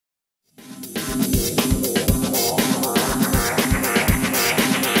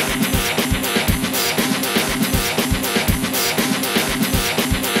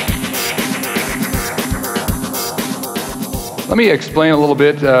Let me explain a little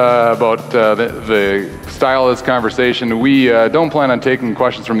bit about the style of this conversation. We don't plan on taking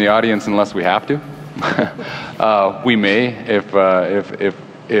questions from the audience unless we have to. We may,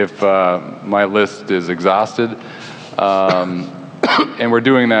 if my list is exhausted. And we're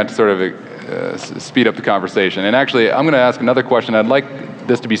doing that to sort of speed up the conversation. And actually, I'm going to ask another question. I'd like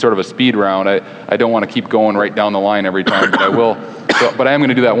this to be sort of a speed round. I don't want to keep going right down the line every time, but I will. But I am going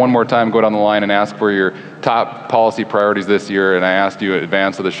to do that one more time, go down the line and ask for your top policy priorities this year. And I asked you in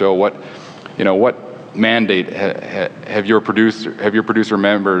advance of the show, what mandate have your producer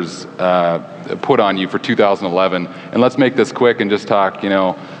members put on you for 2011? And let's make this quick and just talk,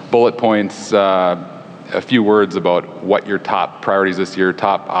 bullet points, a few words about what your top priorities this year,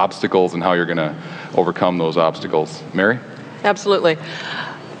 top obstacles, and how you're going to overcome those obstacles. Mary? Absolutely.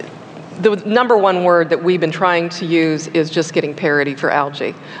 The number one word that we've been trying to use is just getting parity for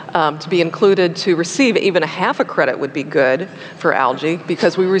algae. To be included, to receive even a half a credit would be good for algae,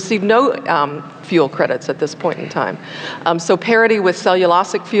 because we receive no fuel credits at this point in time. So parity with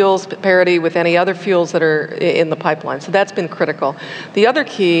cellulosic fuels, parity with any other fuels that are in the pipeline. So that's been critical. The other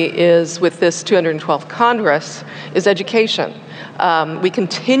key is, with this 212th Congress, is education. We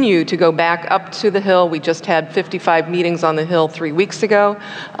continue to go back up to the Hill. We just had 55 meetings on the Hill 3 weeks ago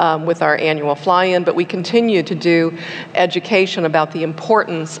with our annual fly-in, but we continue to do education about the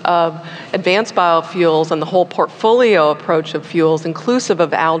importance of advanced biofuels and the whole portfolio approach of fuels, inclusive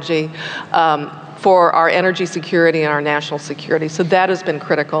of algae, for our energy security and our national security. So that has been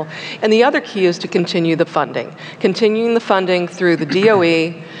critical. And the other key is to continue the funding. Continuing the funding through the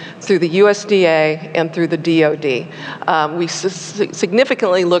DOE, through the USDA, and through the DOD. We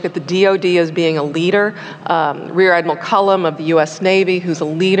significantly look at the DOD as being a leader. Rear Admiral Cullum of the US Navy, who's a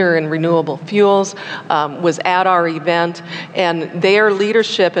leader in renewable fuels, was at our event, and their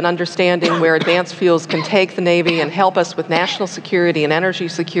leadership and understanding where advanced fuels can take the Navy and help us with national security and energy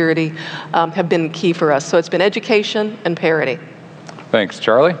security have been key for us. So it's been education and parity. Thanks.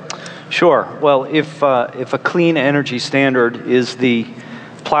 Charlie? Sure. Well, if a clean energy standard is the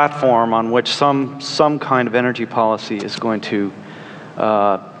platform on which some kind of energy policy is going to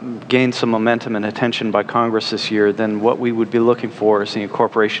gain some momentum and attention by Congress this year, then what we would be looking for is the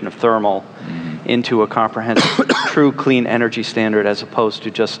incorporation of thermal into a comprehensive, true clean energy standard, as opposed to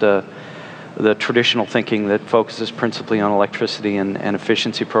just the traditional thinking that focuses principally on electricity and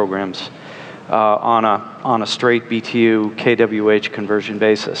efficiency programs on a straight BTU kWh conversion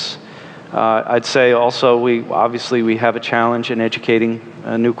basis. I'd say also we have a challenge in educating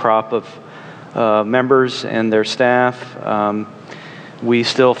a new crop of members and their staff. We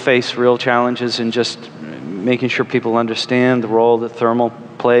still face real challenges in just making sure people understand the role that thermal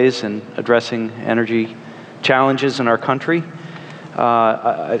plays in addressing energy challenges in our country.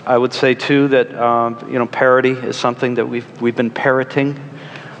 I would say too that parity is something that we've been parroting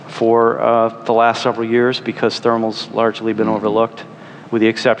for the last several years, because thermal's largely been overlooked, with the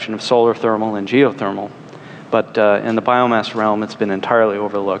exception of solar thermal and geothermal. But in the biomass realm, it's been entirely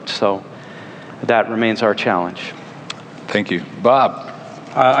overlooked, so that remains our challenge. Thank you. Bob?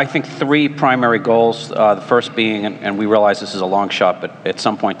 I think three primary goals, the first being, and we realize this is a long shot, but at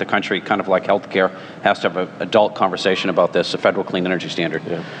some point the country, kind of like healthcare, has to have an adult conversation about this, a federal clean energy standard.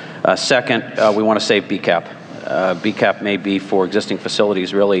 Yeah. Second, we want to save BCAP. BCAP may be, for existing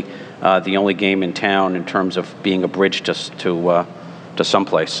facilities, really the only game in town in terms of being a bridge to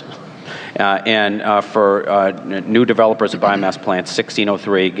someplace. And for new developers of biomass plants,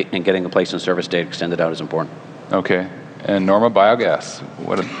 1603 and getting the place in service date extended out is important. Okay. And Norma, biogas.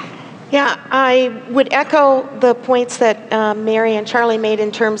 Yeah, I would echo the points that Mary and Charlie made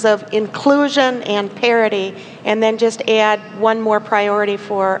in terms of inclusion and parity, and then just add one more priority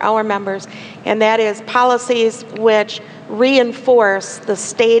for our members, and that is policies which reinforce the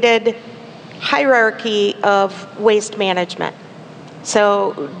stated hierarchy of waste management.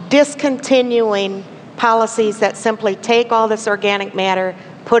 So discontinuing policies that simply take all this organic matter,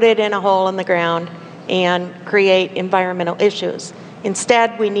 put it in a hole in the ground, and create environmental issues.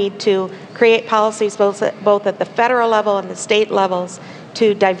 Instead, we need to create policies both at the federal level and the state levels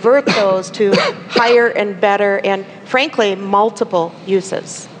to divert those to higher and better and, frankly, multiple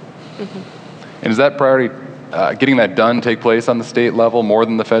uses. Mm-hmm. And is that priority, getting that done, take place on the state level more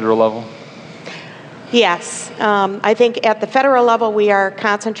than the federal level? Yes. I think at the federal level, we are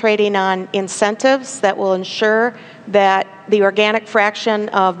concentrating on incentives that will ensure that the organic fraction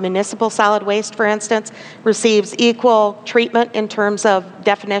of municipal solid waste, for instance, receives equal treatment in terms of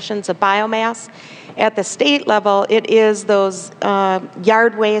definitions of biomass. At the state level, it is those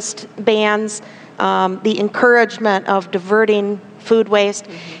yard waste bans, the encouragement of diverting food waste.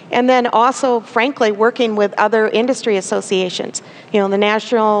 And then also, frankly, working with other industry associations, the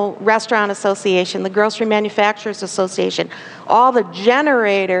National Restaurant Association, the Grocery Manufacturers Association, all the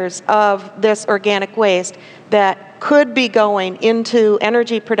generators of this organic waste that could be going into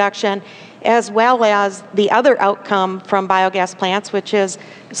energy production, as well as the other outcome from biogas plants, which is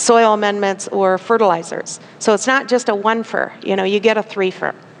soil amendments or fertilizers. So it's not just a one-fer, you get a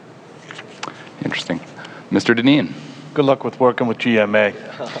three-fer. Interesting. Mr. Dinneen. Good luck with working with GMA.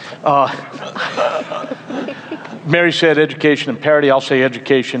 Mary said education and parity. I'll say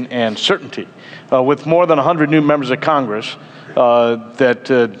education and certainty. With more than 100 new members of Congress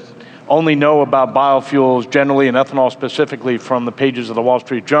that only know about biofuels generally and ethanol specifically from the pages of the Wall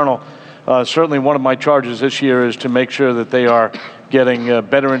Street Journal, certainly one of my charges this year is to make sure that they are getting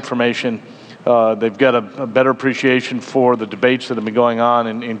better information. They've got a better appreciation for the debates that have been going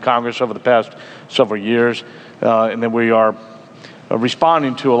on in Congress over the past several years, and that we are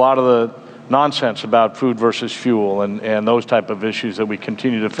responding to a lot of the nonsense about food versus fuel and those type of issues that we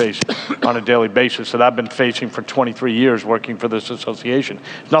continue to face on a daily basis that I've been facing for 23 years working for this association.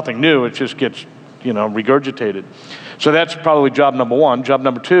 It's nothing new, it just gets regurgitated. So that's probably job number one. Job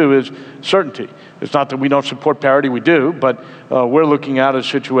number two is certainty. It's not that we don't support parity, we do, but we're looking at a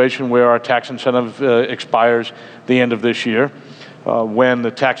situation where our tax incentive expires the end of this year. When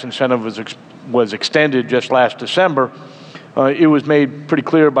the tax incentive was extended just last December, it was made pretty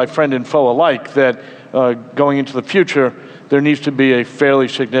clear by friend and foe alike that going into the future, there needs to be a fairly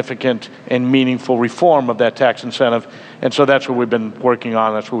significant and meaningful reform of that tax incentive. And so that's what we've been working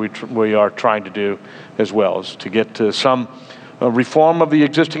on. That's what we are trying to do as well, is to get to some reform of the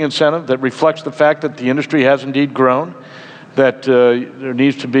existing incentive that reflects the fact that the industry has indeed grown, that there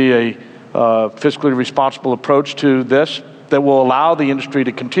needs to be a fiscally responsible approach to this that will allow the industry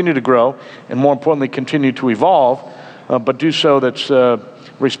to continue to grow and, more importantly, continue to evolve, but do so that's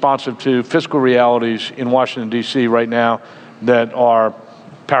responsive to fiscal realities in Washington, D.C. right now that are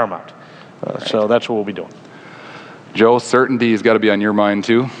paramount. So that's what we'll be doing. Joe, certainty has got to be on your mind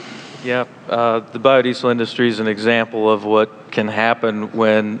too. Yeah, the biodiesel industry is an example of what can happen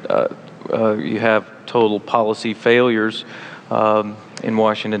when you have total policy failures in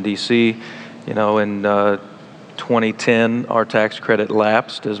Washington, D.C. In 2010, our tax credit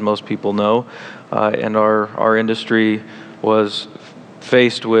lapsed, as most people know, and our industry was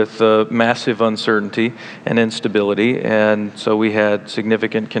faced with massive uncertainty and instability, and so we had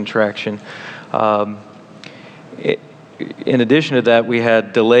significant contraction. In addition to that, we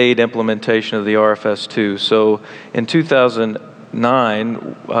had delayed implementation of the RFS2. So in 2009,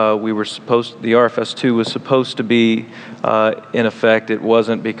 the RFS2 was supposed to be in effect. It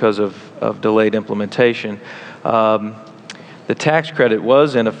wasn't because of delayed implementation. The tax credit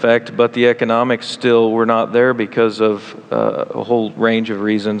was in effect, but the economics still were not there because of a whole range of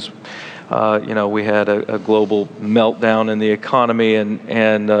reasons. We had a global meltdown in the economy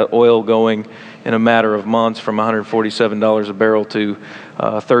and oil going in a matter of months from $147 a barrel to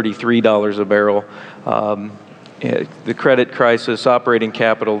 $33 a barrel. The credit crisis, operating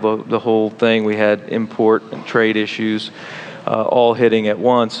capital, the whole thing, we had import and trade issues all hitting at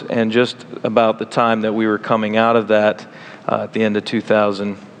once. And just about the time that we were coming out of that, at the end of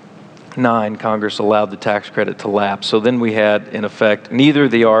 2009, Congress allowed the tax credit to lapse. So then we had, in effect, neither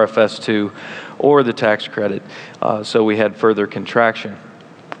the RFS2 or the tax credit. So we had further contraction.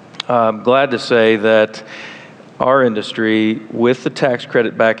 I'm glad to say that our industry, with the tax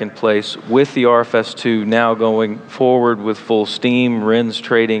credit back in place, with the RFS2 now going forward with full steam, RINs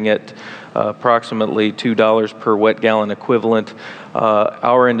trading at approximately $2 per wet gallon equivalent,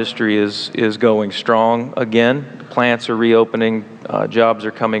 our industry is going strong again. Plants are reopening, jobs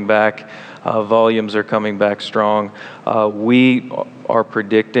are coming back, volumes are coming back strong. We are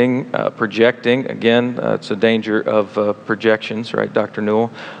projecting, again, it's a danger of projections, right, Dr.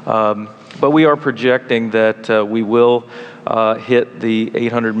 Newell? But we are projecting that we will hit the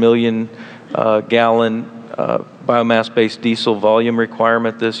 800 million gallon biomass-based diesel volume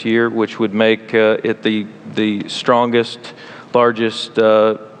requirement this year, which would make it the strongest, largest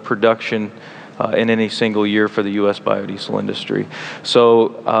production in any single year for the U.S. biodiesel industry.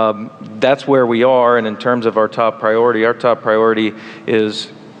 So that's where we are, and in terms of our top priority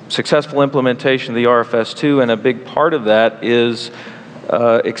is successful implementation of the RFS2, and a big part of that is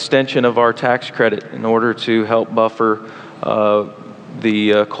extension of our tax credit in order to help buffer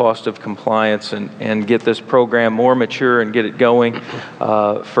the cost of compliance and get this program more mature and get it going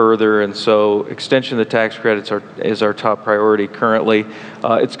further. And so extension of the tax credits is our top priority currently.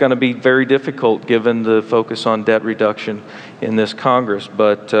 It's going to be very difficult given the focus on debt reduction in this Congress,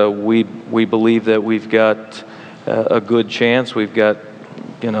 but we believe that we've got a good chance. We've got,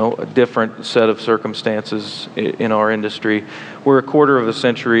 a different set of circumstances in our industry. We're a quarter of a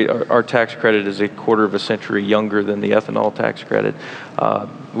century, our tax credit is a quarter of a century younger than the ethanol tax credit.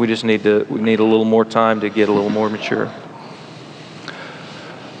 We just need a little more time to get a little more mature.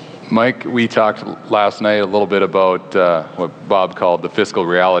 Mike, we talked last night a little bit about what Bob called the fiscal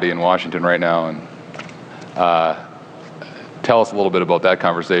reality in Washington right now, and tell us a little bit about that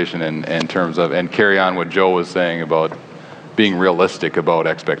conversation in terms of, and carry on what Joe was saying about being realistic about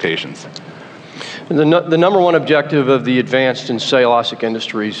expectations. The number one objective of the advanced and cellulosic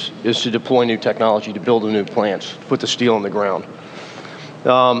industries is to deploy new technology, to build new plants, put the steel in the ground.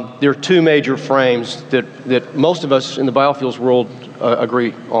 There are two major frames that most of us in the biofuels world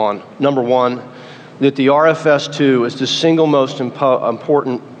agree on. Number one, that the RFS2 is the single most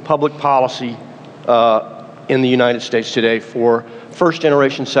important public policy in the United States today for first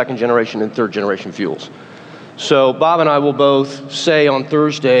generation, second generation, and third generation fuels. So Bob and I will both say on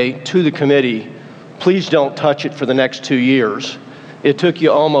Thursday to the committee, please don't touch it for the next 2 years. It took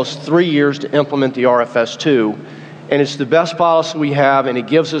you almost 3 years to implement the RFS2, and it's the best policy we have, and it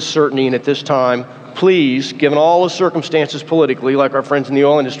gives us certainty. And at this time, please, given all the circumstances politically, like our friends in the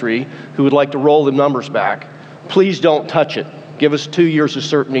oil industry who would like to roll the numbers back, please don't touch it. Give us 2 years of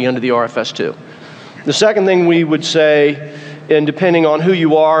certainty under the RFS2. The second thing we would say, and depending on who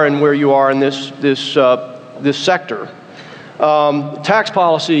you are and where you are in this sector, tax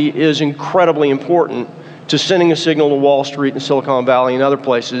policy is incredibly important to sending a signal to Wall Street and Silicon Valley and other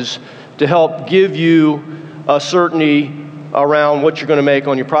places to help give you a certainty around what you're going to make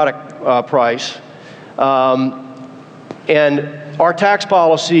on your product price. And our tax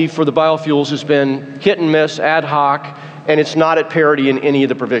policy for the biofuels has been hit and miss, ad hoc, and it's not at parity in any of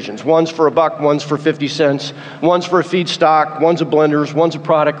the provisions. One's for $1, one's for 50 cents, one's for a feedstock, one's a blenders, one's a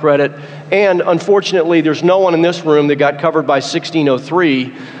product credit, and unfortunately there's no one in this room that got covered by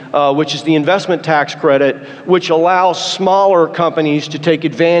 1603, which is the investment tax credit, which allows smaller companies to take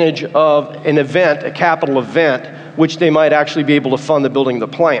advantage of an event, a capital event, which they might actually be able to fund the building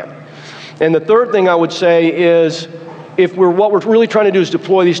of the plant. And the third thing I would say is, what we're really trying to do is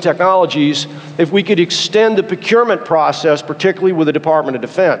deploy these technologies, if we could extend the procurement process, particularly with the Department of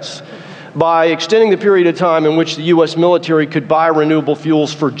Defense, by extending the period of time in which the U.S. military could buy renewable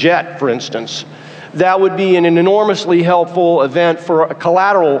fuels for jet, for instance, that would be an enormously helpful event for a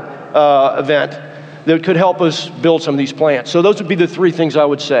collateral event that could help us build some of these plants. So those would be the three things I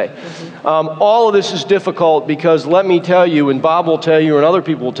would say. All of this is difficult because, let me tell you, and Bob will tell you, and other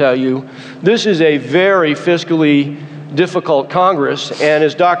people will tell you, this is a very fiscally difficult Congress, and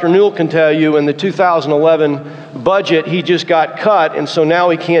as Dr. Newell can tell you, in the 2011 budget, he just got cut, and so now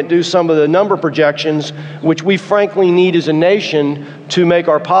he can't do some of the number projections, which we frankly need as a nation to make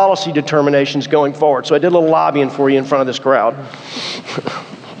our policy determinations going forward. So I did a little lobbying for you in front of this crowd.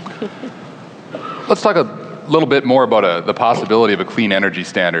 Let's talk a little bit more about the possibility of a clean energy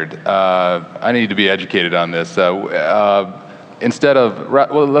standard. I need to be educated on this. Instead of,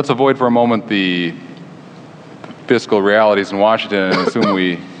 well, let's avoid for a moment the fiscal realities in Washington and assume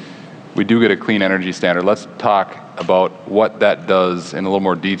we do get a clean energy standard. Let's talk about what that does in a little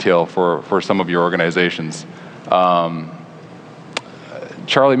more detail for some of your organizations.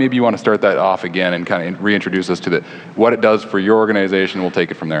 Charlie, maybe you want to start that off again and kind of reintroduce us to what it does for your organization. We'll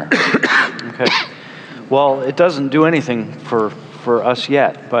take it from there. Okay. Well, it doesn't do anything for us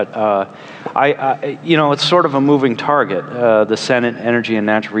yet, but it's sort of a moving target. The Senate Energy and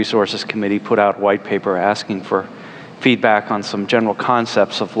Natural Resources Committee put out a white paper asking for feedback on some general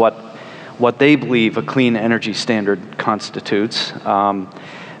concepts of what they believe a clean energy standard constitutes.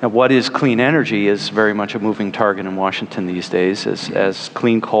 And what is clean energy is very much a moving target in Washington these days, as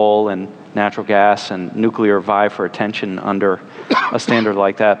clean coal and natural gas and nuclear vie for attention under a standard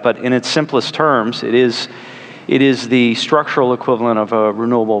like that. But in its simplest terms, it is the structural equivalent of a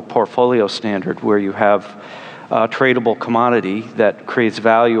renewable portfolio standard, where you have a tradable commodity that creates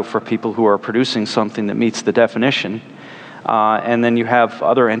value for people who are producing something that meets the definition. And then you have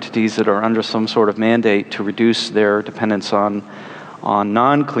other entities that are under some sort of mandate to reduce their dependence on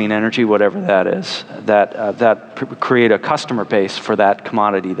non-clean energy, whatever that is, that create a customer base for that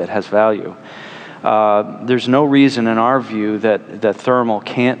commodity that has value. There's no reason, in our view, that thermal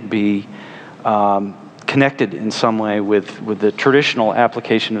can't be connected in some way with the traditional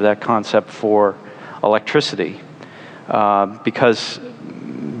application of that concept for electricity, because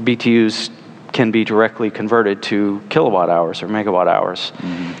BTUs can be directly converted to kilowatt hours or megawatt hours.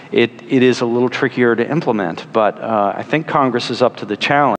 Mm-hmm. It is a little trickier to implement, but I think Congress is up to the challenge.